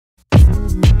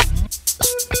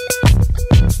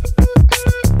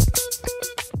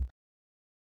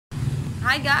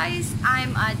Hi guys,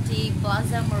 I'm at the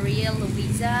Plaza Maria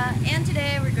Luisa, and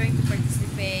today we're going to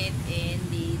participate in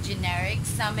the Generic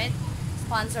Summit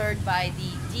sponsored by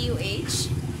the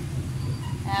DOH.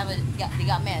 They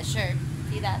got me a shirt.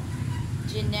 See that?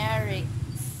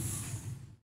 Generics.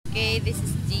 Okay, this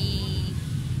is the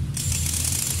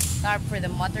tarp for the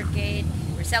motorcade.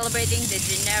 We're celebrating the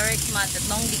Generics month.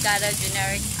 Tatlong dekada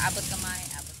Generics. Abot kamay,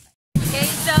 abot kamay.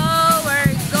 Okay, so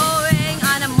we're going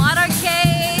on a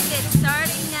motorcade. It's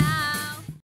starting now.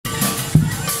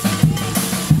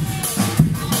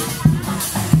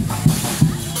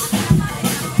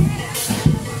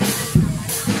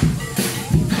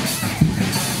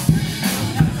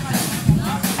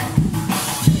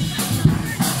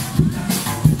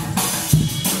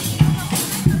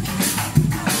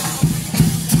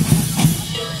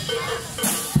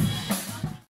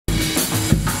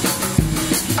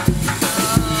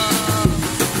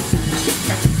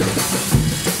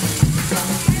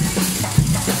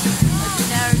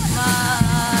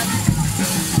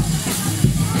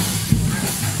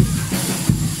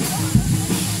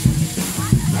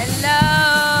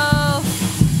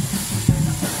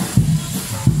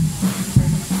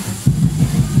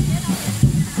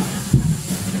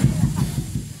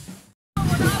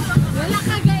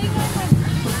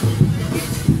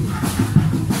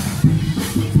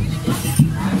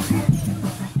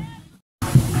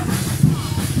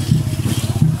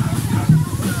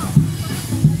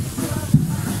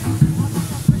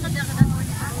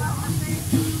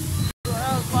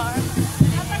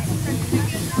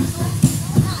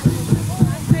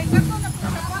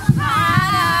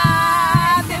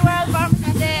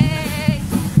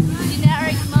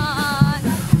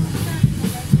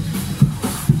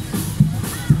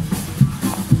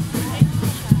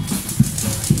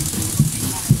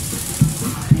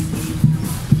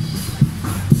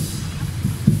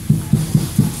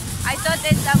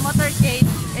 It's a motorcade.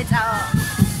 It's a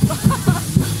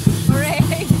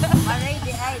parade.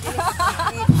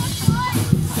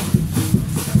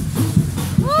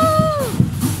 Woo!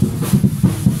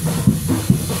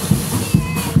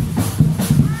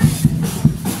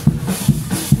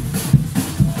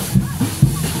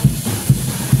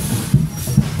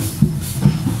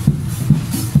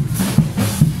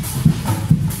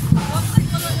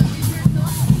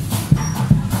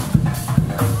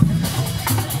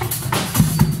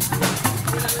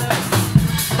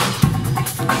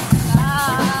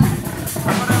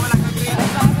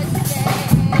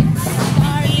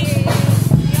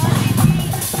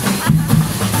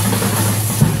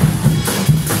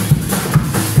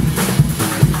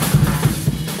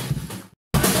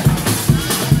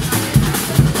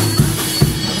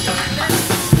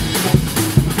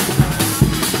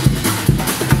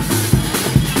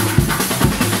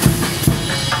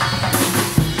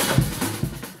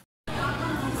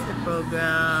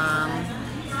 Program.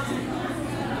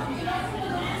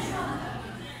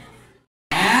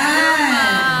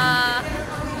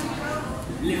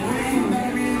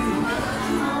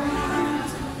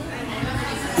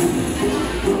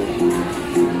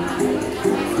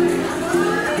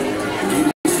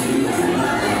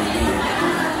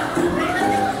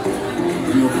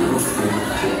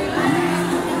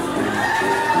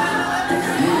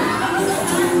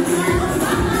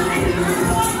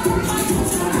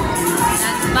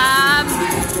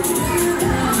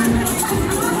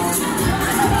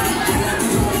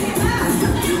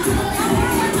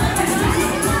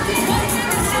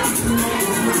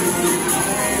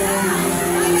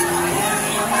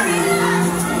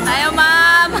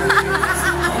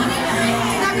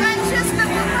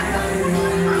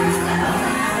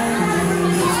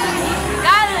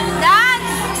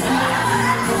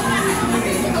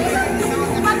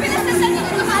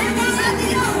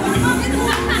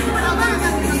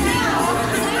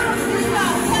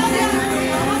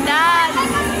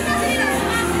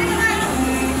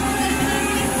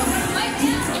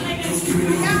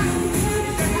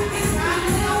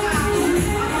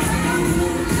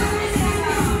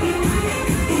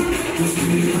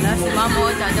 Si Mamo,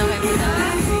 dadang kayo kita.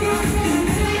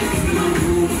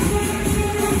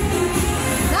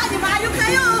 Di maayog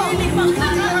kayo!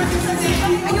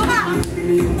 Ayaw ka!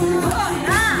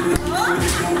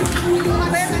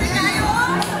 Pwede rin kayo!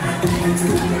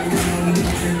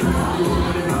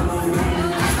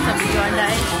 Sabi ko,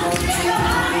 anday.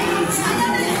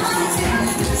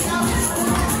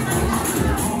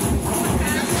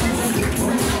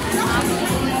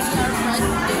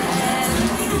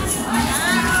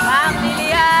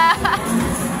 Lilia!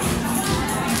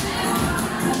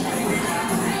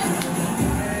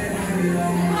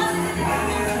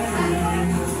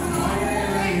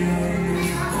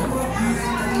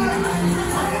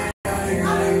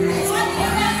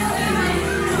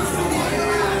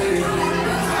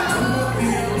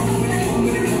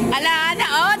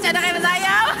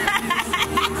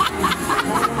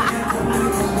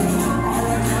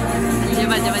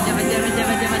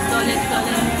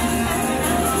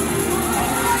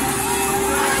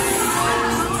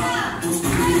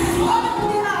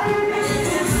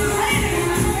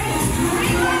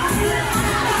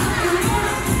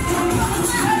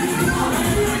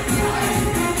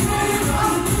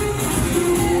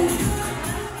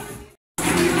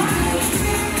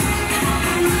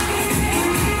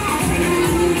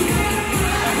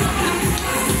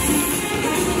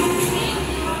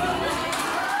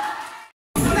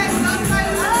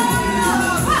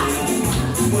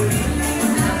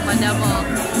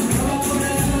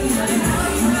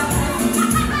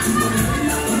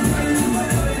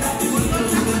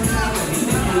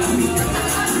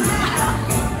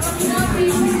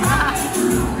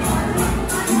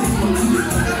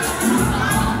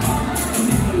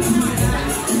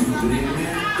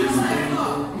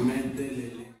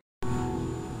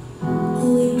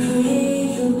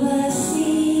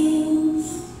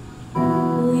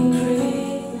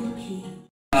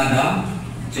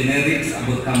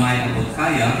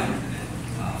 Kaya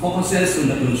focuses on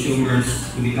the consumers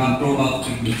to become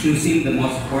proactive in choosing the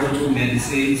most affordable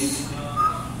medicines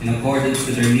in accordance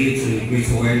to their needs and increase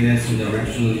awareness on the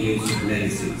rational use of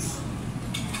medicines.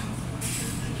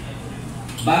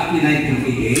 Back in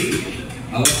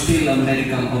 1988, I was still a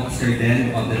medical officer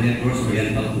then of the Networks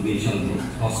Oriental Provincial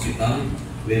Hospital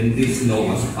when this law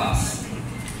was passed.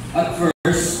 At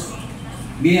first,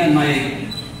 me and my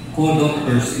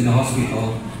co-doctors in the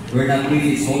hospital were not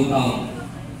really sold out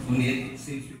on it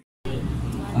since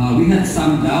we had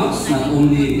some doubts not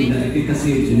only in the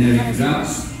efficacy of generic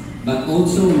drugs but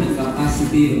also in the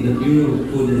capacity of the Bureau of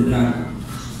Food and Drug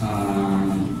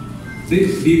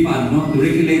BFAD to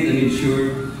regulate and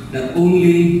ensure that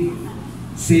only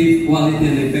safe, quality,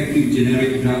 and effective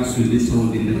generic drugs will be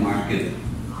sold in the market.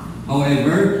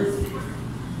 However,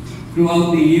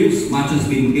 throughout the years, much has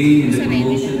been gained in the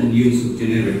promotion and use of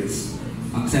generics.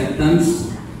 Acceptance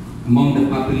among the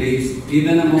populace,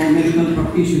 even among medical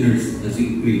practitioners, has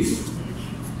increased.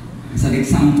 As an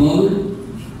example,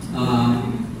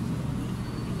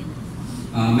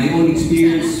 my own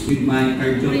experience with my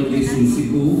cardiologist in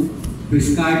Cebu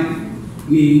prescribed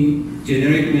me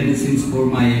generic medicines for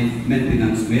my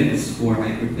maintenance meds, for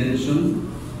hypertension,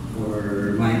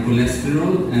 for my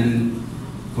cholesterol, and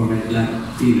for my blood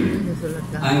thinner.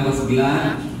 I was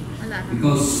glad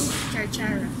because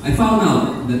I found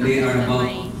out that they are about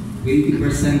 20%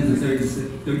 to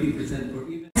 30% for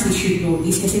even. You should know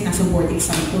this kasi nasa-board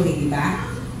exam to di ba?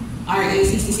 RA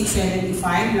 6675,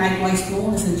 likewise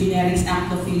known as the Generics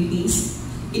Act of Philippines.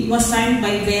 It was signed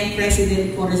by then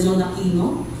President Corazon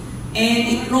Aquino, and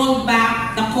it rolled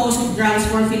back the cost of drugs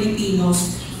for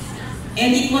Filipinos.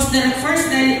 And it was the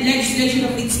first legislation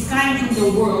of its kind in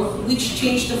the world which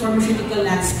changed the pharmaceutical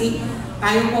landscape.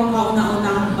 Tayo po ang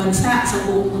kauna-unahang bansa sa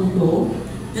buong mundo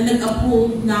na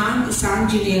nag-approve ng isang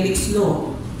generics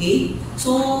law. Okay?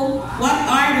 So, what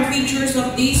are the features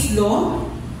of this law?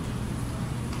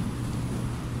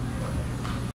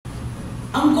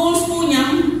 Ang goals po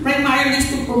niya, primarily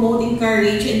is to promote,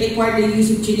 encourage, and require the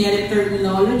use of generic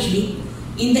terminology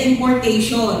in the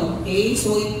importation. Okay?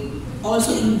 So, it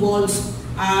also involves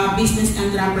business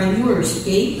entrepreneurs.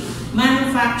 Okay?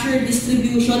 Manufacture,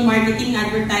 distribution, marketing,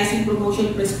 advertising,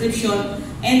 promotion, prescription,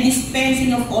 and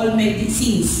dispensing of all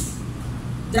medicines,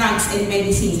 drugs and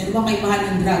medicines. Ano ba kaibahan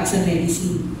ng drugs and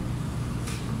medicine?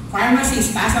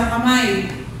 Pharmacist, taas ang kamay.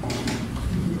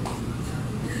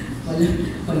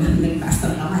 Walang nagtaas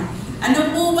ng kamay. Ano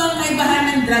po bang kaibahan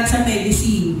ng drugs sa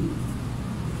medicine?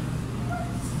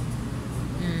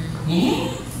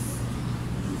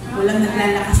 Walang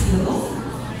naglalakas loob.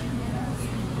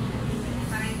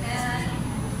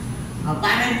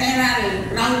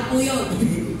 Parenteral, route po yun.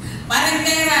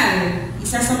 Parenteral,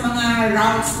 isa sa mga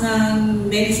routes ng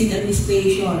medicine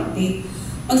administration. Okay?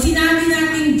 Pag sinabi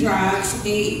natin drugs,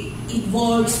 okay,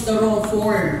 involves the raw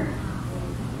form.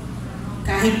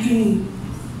 Kahit yung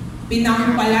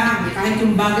pinang pa lang, kahit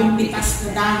yung bagong pitas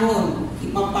na dahon,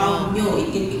 ipapound nyo,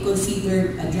 it can be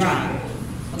considered a drug.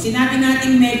 Pag sinabi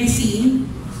natin medicine,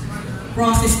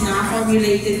 process na,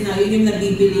 formulated na, yun yung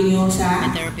nabibili nyo sa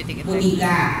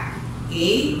bodega.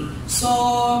 Okay? So,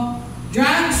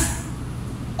 drugs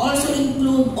also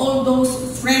include all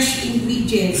those fresh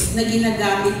ingredients na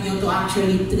ginagamit nyo to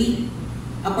actually treat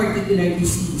a particular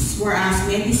disease. Whereas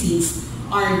medicines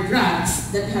are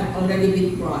drugs that have already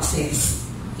been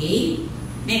processed. Okay?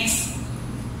 Next.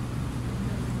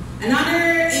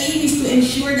 Another aim is to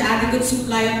ensure the adequate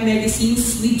supply of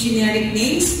medicines with generic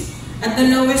names at the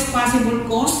lowest possible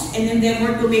cost and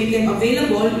endeavor to make them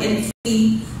available and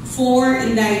free for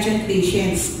indigent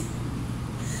patients.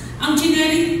 Ang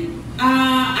generic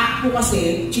act po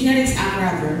kasi, generics act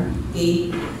rather,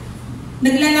 okay,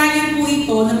 naglalayo po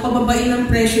ito ng pababain ng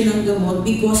presyo ng gamot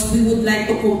because we would like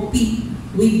to compete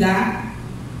with the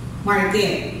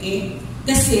market. Okay?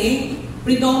 Kasi,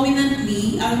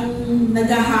 predominantly, ang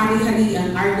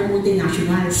naghahari-harian are the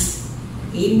multinationals.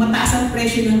 Okay? Mataas ang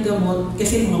presyo ng gamot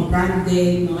kasi mga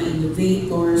branded, mga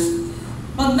innovators.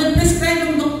 Pag nag-prescribe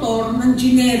ng doktor ng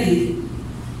generic,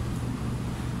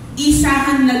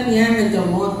 isahan lang niya ng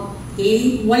gamot.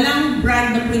 Okay? Walang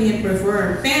brand na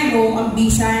prefer. Pero, ang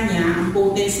bisa niya, ang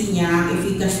potency niya, ang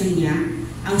efficacy niya,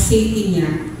 ang safety niya,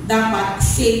 dapat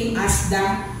same as the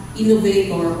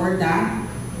innovator or the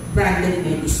branded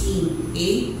medicine.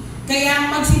 Okay? Kaya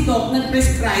pag si Doc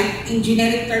nag-prescribe in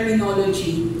generic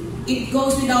terminology, it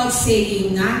goes without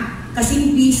saying na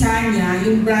kasing bisa niya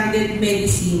yung branded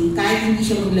medicine kahit hindi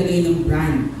siya maglagay ng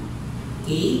brand.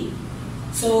 Okay?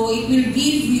 So, it will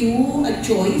give you a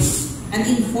choice, an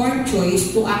informed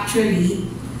choice to actually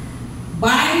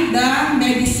buy the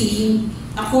medicine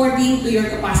according to your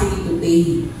capacity to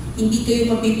pay. Hindi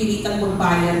kayo mapipilitang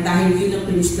magbayad dahil yun ang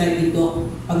prescribe nito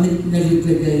pag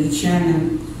naglagay siya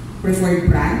ng preferred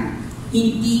brand.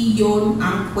 Hindi yon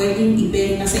ang pwedeng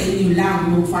ibenta sa inyo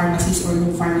lang ng pharmacist or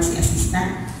ng pharmacy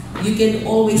assistant. You can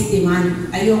always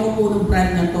demand, ayoko po ng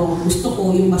brand na to, gusto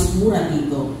ko yung mas mura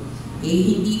dito.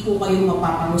 Hindi po kayo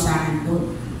mapaparusahan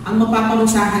doon. Ang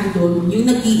mapaparusahan doon, yung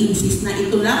nag-i-insist na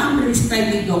ito lang ang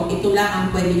prescribe ni doc, ito lang ang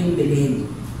pwede yung bilhin.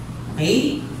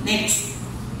 Okay? Next.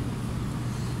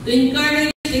 To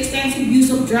encourage the extensive use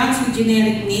of drugs with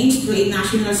generic names through a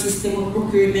national system of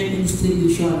procurement and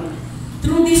distribution.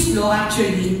 Through this law,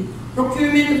 actually,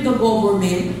 procurement of the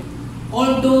government,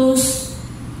 all those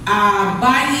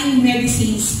buying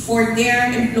medicines for their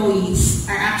employees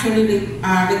are actually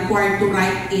required to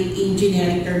write it in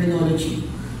generic terminology.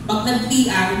 Pag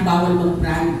nag-PR, bawal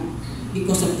mag-brand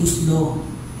because of this law.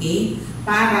 Okay?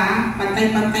 Para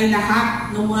pantay-pantay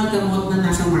lahat ng mga gamot na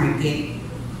nasa market.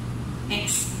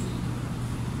 Next.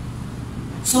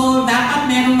 So, dapat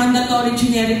merong mandatory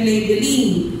generic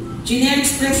labeling. Generic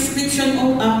prescription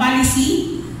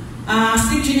policy,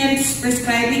 strict generic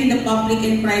prescribing in the public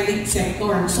and private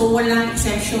sector. So, walang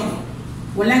exception.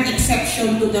 Walang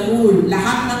exception to the rule.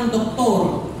 Lahat ng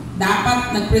doktor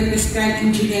dapat nagpre-prescribe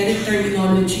in generic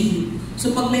terminology.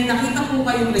 So, pag may nakita po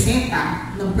kayong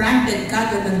reseta na branded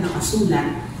kagad ang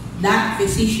nakasulat, that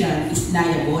physician is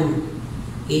liable.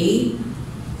 Okay?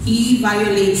 He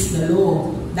violates the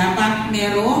law. Dapat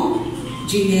merong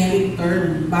generic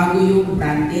term bago yung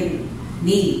branded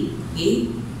name. Okay?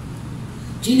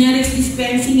 Generics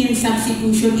dispensing and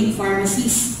substitution in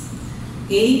pharmacies.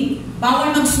 Okay?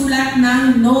 Bawal magsulat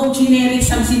ng no generic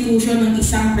substitution ng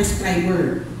isang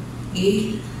prescriber.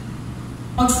 Okay?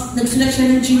 Pag nagsulat siya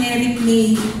ng generic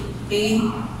name, okay,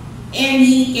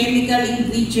 any chemical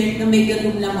ingredient na may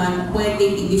ganung laman, pwede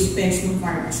i-dispense ng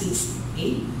pharmacist.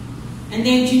 Okay? And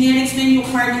then, generics menu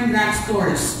card in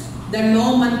drugstores. The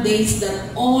law mandates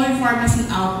that all pharmacy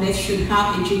outlets should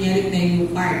have a generic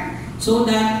menu card so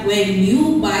that when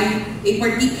you buy a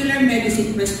particular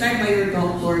medicine prescribed by your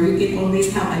doctor, you can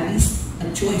always have at least a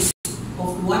choice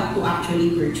of what to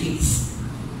actually purchase.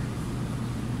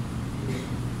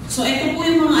 So, ito po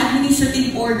yung mga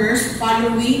administrative orders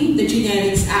following the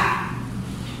Generics Act.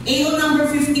 AO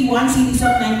number 51, series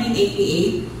of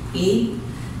 1988, okay?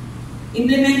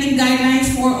 Implementing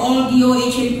guidelines for all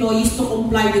DOH employees to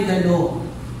comply with the law.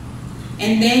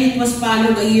 And then it was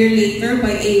followed a year later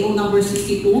by AO number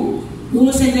 62,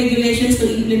 rules and regulations to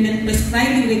implement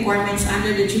prescribing requirements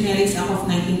under the Generics Act of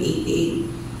 1988.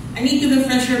 I need to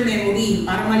refresh your memory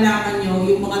para malaman nyo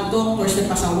yung mga doctors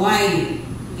na pasaway.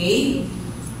 Okay?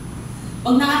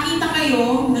 Pag nakakita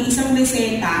kayo ng isang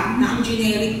reseta na ang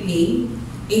generic name,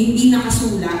 hindi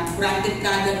nakasulat, branded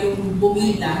kagad yung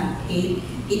bumida, okay?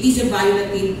 It is a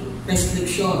violative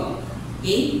prescription.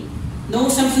 Okay? No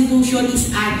substitution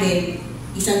is added,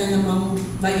 isa na namang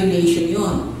violation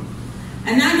yon.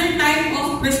 Another type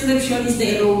of prescription is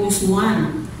the erroneous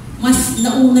one. Mas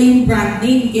nauna yung brand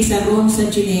name kaysa ron sa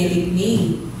generic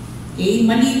name. Okay?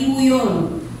 Mali po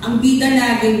yun. Ang bida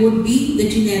lagi would be the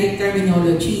generic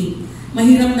terminology.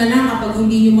 Mahirap na lang kapag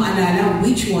hindi nyo maalala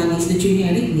which one is the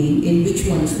generic name and which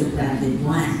one is the branded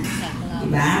one.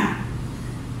 Diba?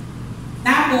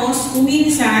 Tapos, kung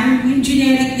minsan, yung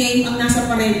generic name ang nasa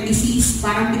parentheses,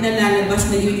 parang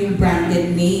pinalalabas na yun yung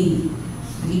branded name.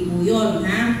 Hindi po yun,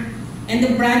 ha? And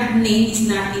the brand name is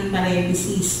not in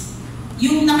parentheses.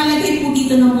 Yung nakalagay po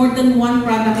dito na more than one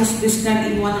product is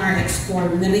prescribed in one RX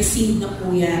form, na-receive na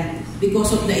po yan.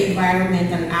 Because of the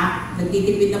Environmental Act,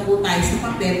 nagtitipid na po tayo sa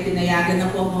papel, pinayagan na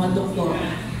po ang mga doktor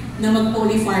na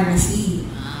mag-polypharmacy.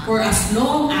 For as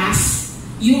long as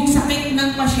yung sakit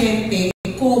ng pasyente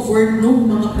covered ng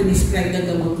mga prescribed na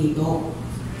gamot dito.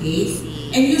 Okay?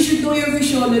 And you should know your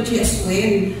physiology as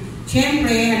well.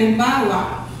 Siyempre,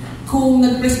 halimbawa, kung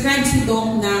nag-prescribe si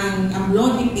doc ng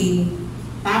amlodipine,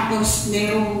 tapos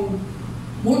merong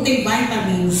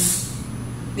multivitamins,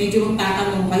 medyo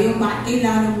magtatanong kayo, bakit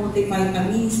kailangan ng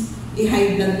multivitamins?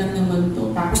 High blood lang naman to.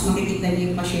 Tapos makikita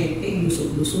niyo yung pasyente,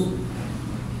 lusog-lusog.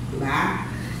 Diba?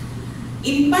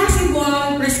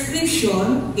 Impossible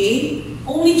prescription, okay?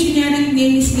 Only generic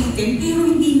name is written, pero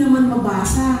hindi naman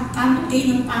mabasa. Kamot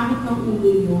kayo ng pamot ng ulo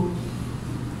nyo.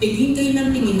 Tingin kayo ng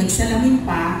tingin, nagsalamin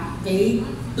pa, okay?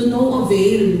 To no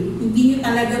avail. Hindi nyo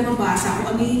talaga mabasa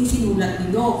kung ano yung sinulat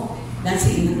ni Doc. That's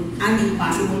an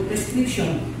impossible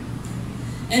prescription.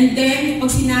 And then,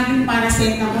 pag sinabing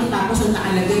paracetamol, tapos ang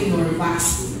nakalagay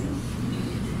Norvasc.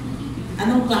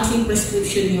 Anong klaseng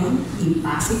prescription yon?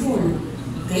 Impossible.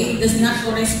 Okay? It does not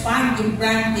correspond yung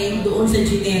brand name doon sa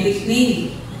generic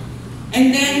name.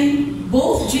 And then,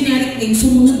 both generic name,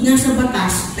 sumunod nga sa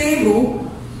batas, pero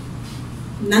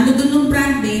nandun yung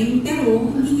brand name, pero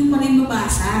hindi nyo pa rin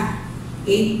mabasa.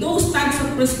 Okay? Those types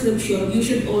of prescription, you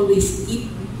should always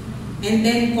keep. And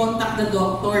then contact the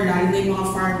doctor, lalo na yung mga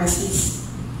pharmacies.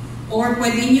 Or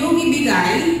pwede nyo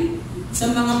ibigay sa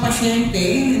mga pasyente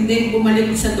and then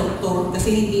bumalik sa doktor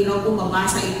kasi hindi raw po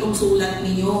mabasa itong sulat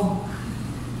ninyo.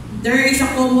 There is a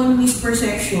common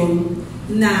misperception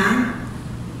na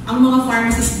ang mga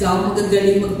pharmacists daw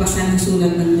magagaling magbasa ng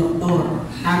sulat ng doktor.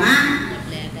 Tama?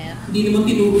 Hindi naman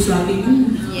tinuro sa atin yun.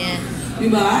 Yeah.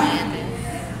 Diba?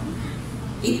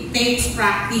 It takes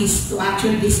practice to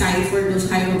actually decipher those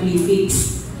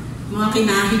hieroglyphics. Mga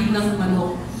kinahig ng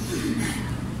manok.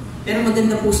 Pero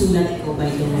maganda po sulat ko, by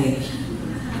the way.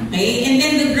 Okay? And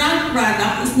then the drug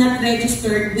product is not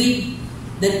registered with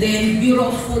the then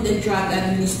Bureau of Food and Drug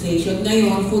Administration.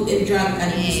 Ngayon, Food and Drug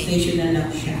Administration na lang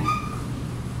siya.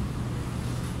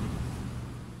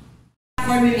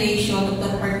 Formulation of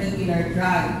that particular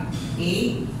drug.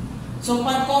 Okay? So,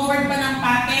 pag covered pa ng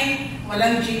patent,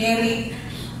 walang generic.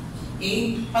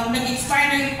 Okay? Pag nag-expire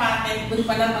na yung patent, doon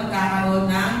pala magkakaroon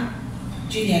ng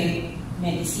generic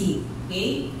medicine.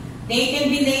 Okay? They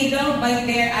can be labeled by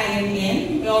their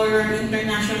INN or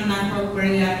International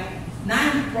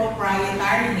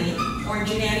Non-Proprietary Name or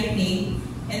generic name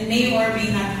and may or may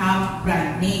not have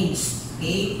brand names.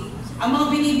 Okay? Ang mga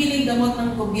binibiling gamot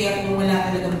ng gobyerno,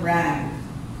 wala talagang brand.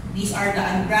 These are the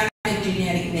unbranded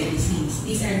generic medicines.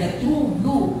 These are the true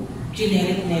blue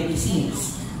generic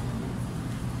medicines.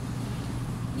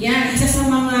 Yan, isa sa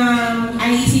mga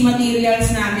uneasy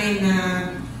materials namin na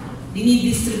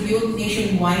dinidistribute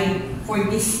nationwide for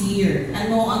this year.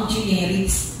 Ano ang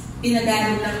generics?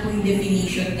 Pinagano lang po yung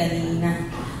definition kanina.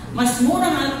 Mas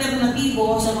murang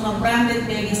alternatibo sa mga branded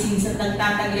medicines at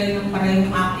nagtatagal ng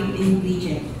parehong active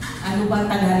ingredient. Ano ba ang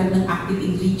Tagalog ng active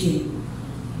ingredient?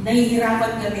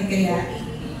 Nahihirapan kami kaya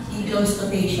i-close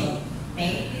quotation.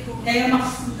 Okay? Kaya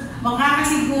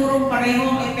makakasigurong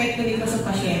parehong epekto dito sa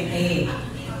pasyente.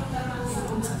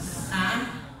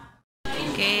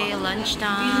 Okay,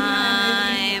 lunchtime.